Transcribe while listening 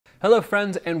Hello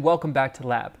friends and welcome back to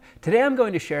Lab. Today I'm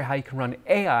going to share how you can run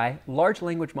AI, large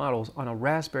language models, on a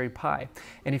Raspberry Pi.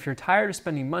 And if you're tired of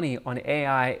spending money on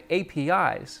AI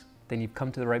APIs, then you've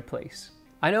come to the right place.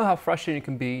 I know how frustrating it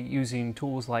can be using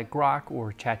tools like Grok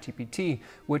or ChatGPT,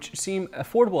 which seem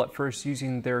affordable at first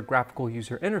using their graphical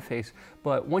user interface,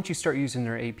 but once you start using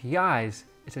their APIs,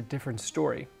 it's a different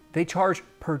story. They charge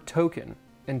per token,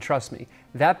 and trust me,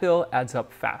 that bill adds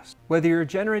up fast. Whether you're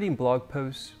generating blog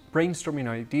posts, brainstorming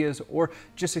ideas, or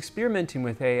just experimenting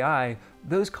with AI,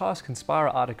 those costs can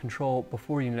spiral out of control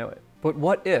before you know it. But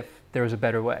what if there was a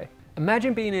better way?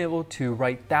 Imagine being able to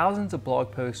write thousands of blog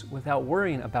posts without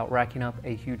worrying about racking up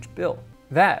a huge bill.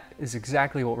 That is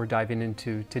exactly what we're diving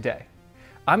into today.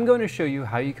 I'm going to show you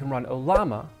how you can run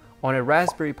Ollama on a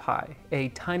Raspberry Pi, a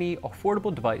tiny,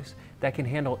 affordable device that can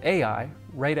handle AI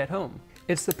right at home.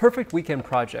 It's the perfect weekend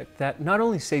project that not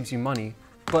only saves you money,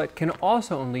 but can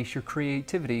also unleash your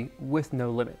creativity with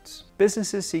no limits.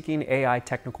 Businesses seeking AI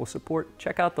technical support,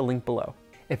 check out the link below.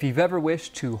 If you've ever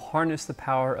wished to harness the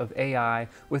power of AI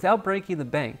without breaking the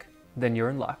bank, then you're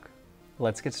in luck.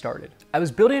 Let's get started. I was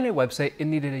building a website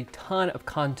and needed a ton of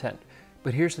content,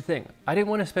 but here's the thing. I didn't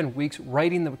want to spend weeks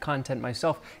writing the content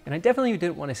myself, and I definitely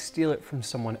didn't want to steal it from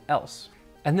someone else.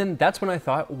 And then that's when I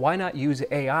thought, why not use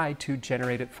AI to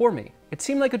generate it for me? It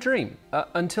seemed like a dream,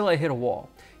 until I hit a wall.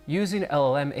 Using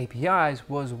LLM APIs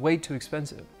was way too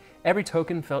expensive. Every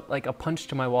token felt like a punch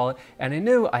to my wallet, and I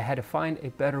knew I had to find a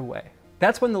better way.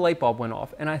 That's when the light bulb went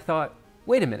off, and I thought,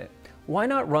 wait a minute, why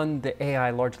not run the AI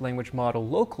large language model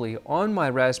locally on my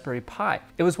Raspberry Pi?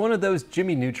 It was one of those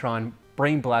Jimmy Neutron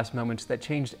brain blast moments that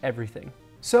changed everything.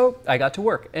 So I got to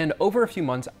work, and over a few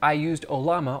months, I used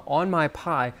Ollama on my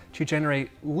Pi to generate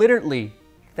literally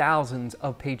thousands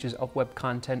of pages of web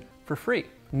content for free.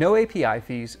 No API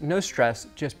fees, no stress,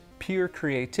 just pure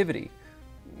creativity.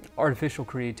 Artificial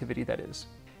creativity, that is.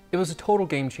 It was a total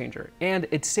game changer, and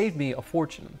it saved me a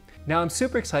fortune. Now I'm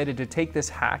super excited to take this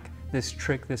hack, this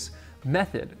trick, this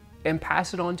method, and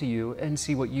pass it on to you and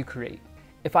see what you create.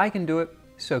 If I can do it,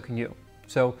 so can you.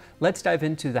 So let's dive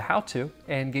into the how-to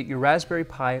and get your Raspberry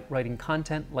Pi writing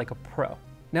content like a pro.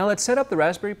 Now let's set up the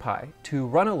Raspberry Pi to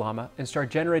run Ollama and start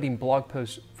generating blog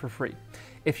posts for free.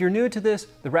 If you're new to this,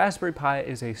 the Raspberry Pi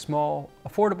is a small,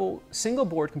 affordable, single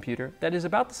board computer that is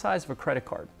about the size of a credit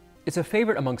card. It's a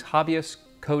favorite amongst hobbyists,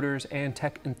 coders, and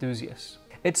tech enthusiasts.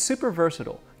 It's super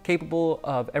versatile, capable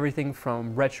of everything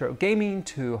from retro gaming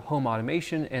to home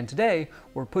automation, and today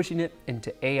we're pushing it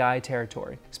into AI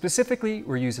territory. Specifically,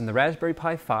 we're using the Raspberry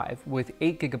Pi 5 with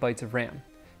 8 GB of RAM.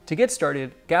 To get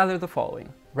started, gather the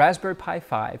following. Raspberry Pi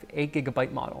 5 8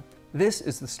 GB model. This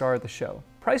is the star of the show,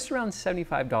 priced around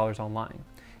 $75 online.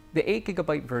 The 8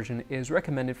 GB version is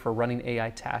recommended for running AI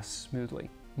tasks smoothly.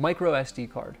 microSD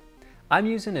card. I'm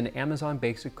using an Amazon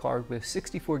Basic card with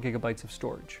 64 GB of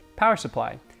storage. Power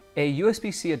supply. A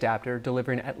USB-C adapter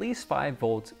delivering at least 5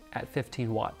 volts at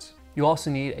 15 watts. You also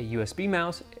need a USB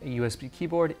mouse, a USB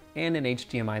keyboard, and an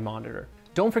HDMI monitor.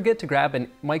 Don't forget to grab a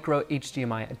micro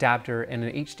HDMI adapter and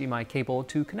an HDMI cable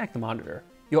to connect the monitor.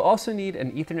 You'll also need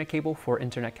an Ethernet cable for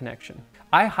internet connection.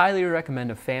 I highly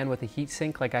recommend a fan with a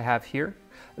heatsink like I have here.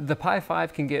 The Pi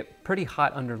 5 can get pretty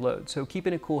hot under load, so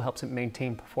keeping it cool helps it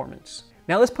maintain performance.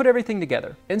 Now let's put everything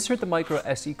together. Insert the micro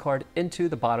SD card into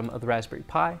the bottom of the Raspberry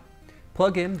Pi.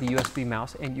 Plug in the USB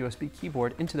mouse and USB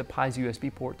keyboard into the Pi's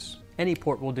USB ports. Any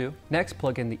port will do. Next,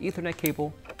 plug in the Ethernet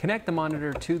cable. Connect the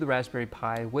monitor to the Raspberry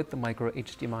Pi with the micro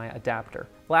HDMI adapter.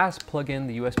 Last, plug in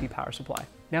the USB power supply.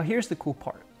 Now here's the cool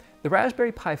part. The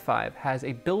Raspberry Pi 5 has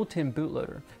a built-in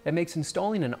bootloader that makes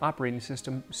installing an operating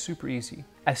system super easy.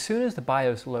 As soon as the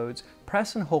BIOS loads,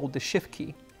 press and hold the Shift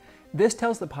key. This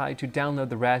tells the Pi to download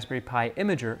the Raspberry Pi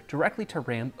imager directly to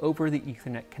RAM over the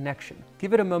Ethernet connection.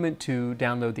 Give it a moment to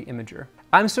download the imager.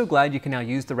 I'm so glad you can now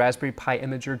use the Raspberry Pi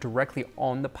imager directly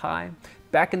on the Pi.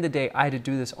 Back in the day, I had to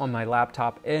do this on my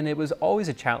laptop, and it was always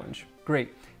a challenge.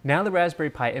 Great. Now the Raspberry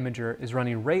Pi imager is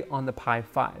running right on the Pi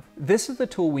 5. This is the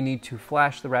tool we need to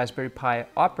flash the Raspberry Pi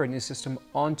operating system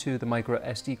onto the micro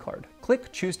SD card.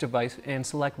 Click Choose Device and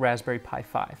select Raspberry Pi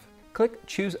 5. Click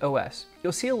Choose OS.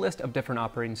 You'll see a list of different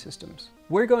operating systems.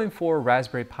 We're going for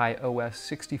Raspberry Pi OS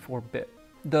 64-bit,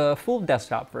 the full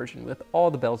desktop version with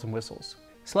all the bells and whistles.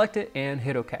 Select it and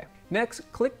hit OK. Next,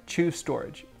 click Choose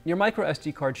Storage. Your micro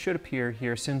SD card should appear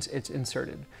here since it's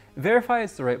inserted. Verify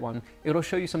it's the right one. It'll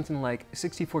show you something like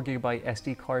 64 GB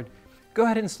SD card. Go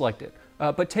ahead and select it,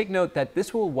 but take note that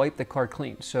this will wipe the card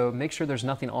clean, so make sure there's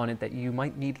nothing on it that you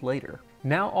might need later.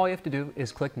 Now all you have to do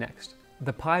is click Next.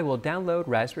 The Pi will download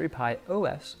Raspberry Pi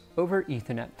OS over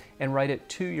Ethernet and write it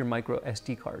to your micro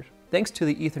SD card. Thanks to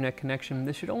the Ethernet connection,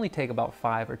 this should only take about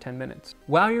 5 or 10 minutes.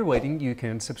 While you're waiting, you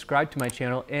can subscribe to my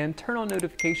channel and turn on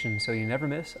notifications so you never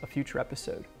miss a future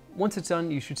episode. Once it's done,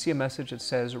 you should see a message that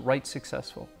says write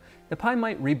successful. The Pi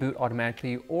might reboot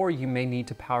automatically, or you may need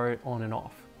to power it on and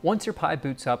off. Once your Pi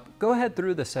boots up, go ahead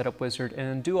through the setup wizard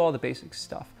and do all the basic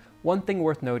stuff. One thing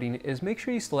worth noting is make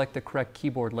sure you select the correct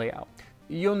keyboard layout.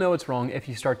 You'll know it's wrong if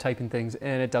you start typing things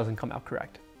and it doesn't come out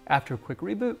correct. After a quick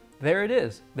reboot, there it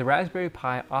is, the Raspberry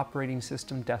Pi operating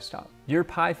system desktop. Your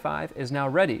Pi 5 is now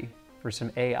ready for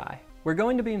some AI. We're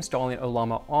going to be installing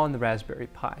Ollama on the Raspberry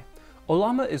Pi.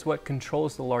 Ollama is what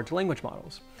controls the large language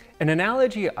models. An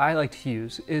analogy I like to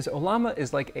use is Ollama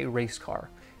is like a race car.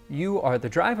 You are the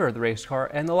driver of the race car,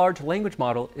 and the large language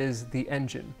model is the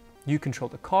engine. You control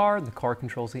the car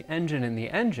controls the engine, and the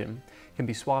engine can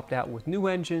be swapped out with new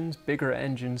engines, bigger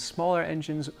engines, smaller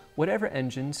engines, whatever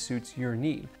engine suits your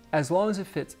need, as long as it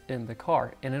fits in the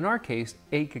car, and in our case,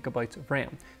 8 GB of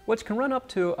RAM, which can run up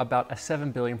to about a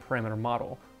 7 billion parameter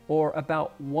model, or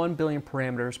about 1 billion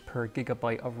parameters per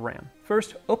gigabyte of RAM.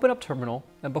 First, open up Terminal,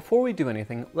 and before we do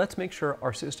anything, let's make sure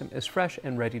our system is fresh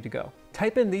and ready to go.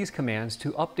 Type in these commands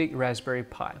to update your Raspberry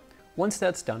Pi. Once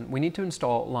that's done, we need to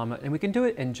install Ollama, and we can do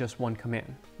it in just one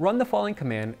command. Run the following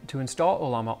command to install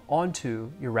Ollama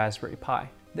onto your Raspberry Pi.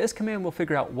 This command will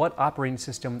figure out what operating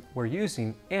system we're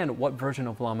using and what version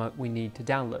of Ollama we need to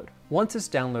download. Once it's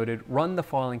downloaded, run the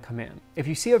following command. If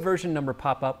you see a version number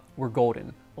pop up, we're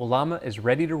golden. Ollama is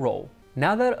ready to roll.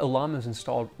 Now that Ollama is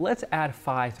installed, let's add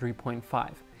Phi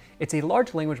 3.5. It's a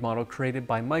large language model created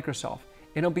by Microsoft,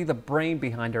 and it'll be the brain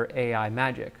behind our AI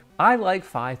magic. I like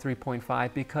Phi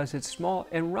 3.5 because it's small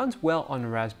and runs well on the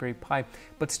Raspberry Pi,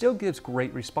 but still gives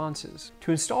great responses.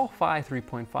 To install Phi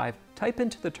 3.5, type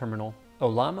into the terminal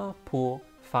Ollama pool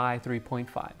Phi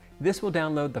 3.5. This will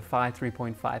download the Phi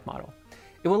 3.5 model.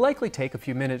 It will likely take a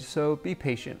few minutes, so be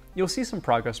patient. You'll see some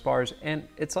progress bars, and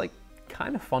it's like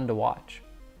kind of fun to watch.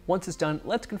 Once it's done,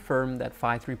 let's confirm that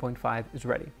Phi 3.5 is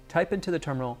ready. Type into the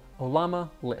terminal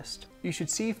Ollama list. You should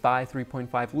see Phi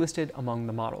 3.5 listed among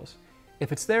the models.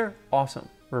 If it's there, awesome.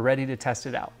 We're ready to test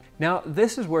it out. Now,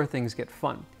 this is where things get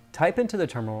fun. Type into the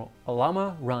terminal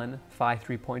Ollama run Phi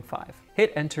 3.5.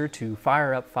 Hit enter to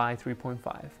fire up Phi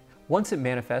 3.5. Once it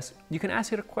manifests, you can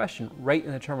ask it a question right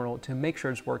in the terminal to make sure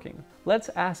it's working. Let's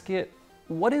ask it,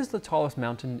 what is the tallest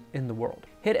mountain in the world?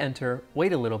 Hit enter,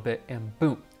 wait a little bit, and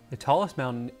boom. The tallest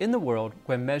mountain in the world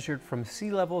when measured from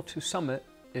sea level to summit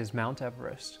is Mount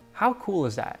Everest. How cool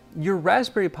is that? Your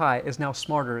Raspberry Pi is now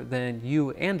smarter than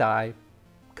you and I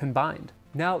combined.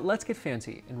 Now let's get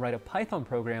fancy and write a Python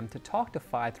program to talk to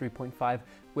Phi 3.5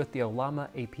 with the Ollama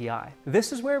API.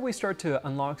 This is where we start to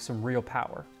unlock some real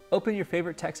power. Open your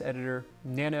favorite text editor,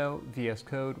 Nano, VS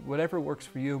Code, whatever works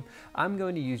for you. I'm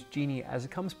going to use Genie as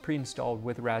it comes pre-installed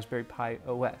with Raspberry Pi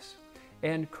OS.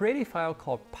 And create a file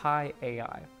called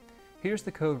PyAI. Here's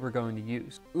the code we're going to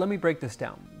use. Let me break this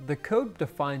down. The code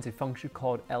defines a function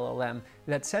called LLM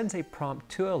that sends a prompt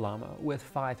to Ollama with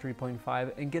Phi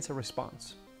 3.5 and gets a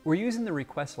response. We're using the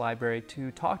request library to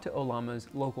talk to Ollama's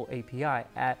local API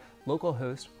at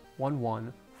localhost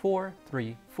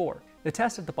 11434. The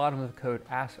test at the bottom of the code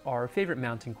asks our favorite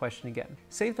mountain question again.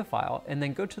 Save the file and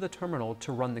then go to the terminal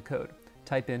to run the code.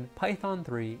 Type in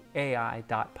python3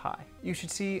 ai.py. You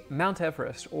should see Mount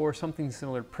Everest or something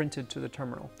similar printed to the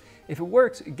terminal. If it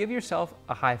works, give yourself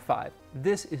a high five.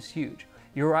 This is huge.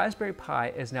 Your Raspberry Pi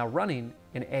is now running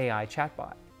an AI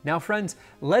chatbot. Now friends,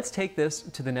 let's take this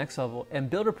to the next level and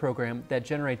build a program that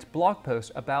generates blog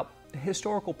posts about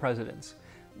historical presidents.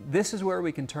 This is where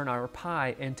we can turn our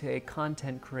Pi into a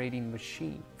content creating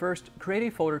machine. First, create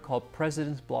a folder called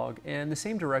President's Blog in the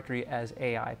same directory as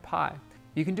AI Pi.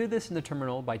 You can do this in the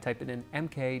terminal by typing in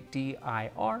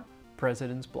mkdir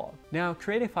President's Blog. Now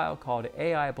create a file called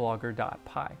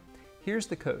aiblogger.py. Here's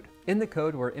the code. In the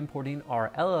code, we're importing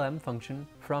our LLM function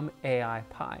from AI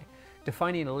Pi,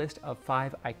 defining a list of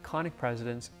 5 iconic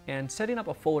presidents, and setting up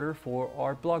a folder for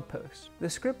our blog posts. The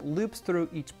script loops through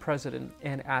each president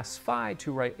and asks Phi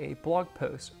to write a blog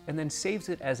post, and then saves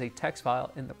it as a text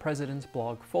file in the President's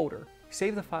Blog folder.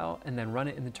 Save the file and then run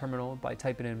it in the terminal by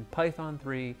typing in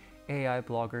python3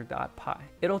 aiblogger.py.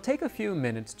 It'll take a few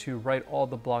minutes to write all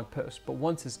the blog posts, but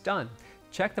once it's done,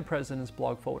 check the President's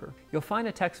Blog folder. You'll find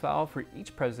a text file for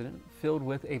each president filled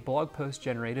with a blog post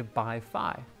generated by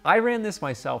Phi. I ran this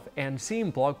myself, and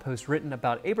seeing blog posts written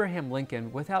about Abraham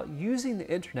Lincoln without using the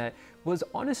internet was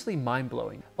honestly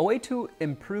mind-blowing. A way to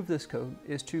improve this code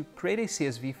is to create a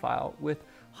CSV file with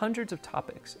hundreds of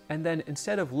topics, and then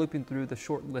instead of looping through the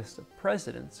short list of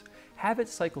presidents, have it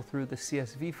cycle through the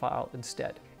CSV file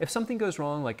instead. If something goes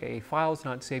wrong, like a file is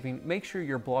not saving, make sure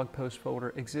your blog post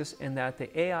folder exists and that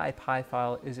the AI PI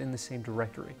file is in the same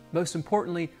directory. Most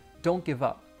importantly, don't give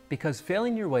up, because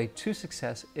failing your way to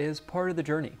success is part of the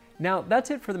journey. Now, that's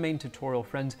it for the main tutorial,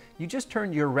 friends. You just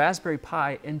turned your Raspberry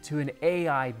Pi into an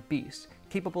AI beast,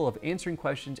 capable of answering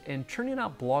questions and churning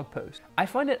out blog posts. I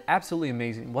find it absolutely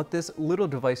amazing what this little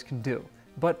device can do,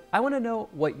 but I want to know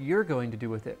what you're going to do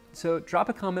with it. So drop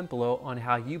a comment below on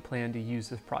how you plan to use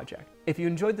this project. If you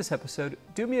enjoyed this episode,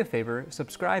 do me a favor,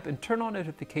 subscribe and turn on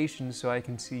notifications so I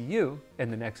can see you in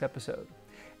the next episode.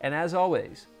 And as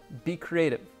always, be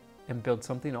creative and build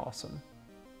something awesome.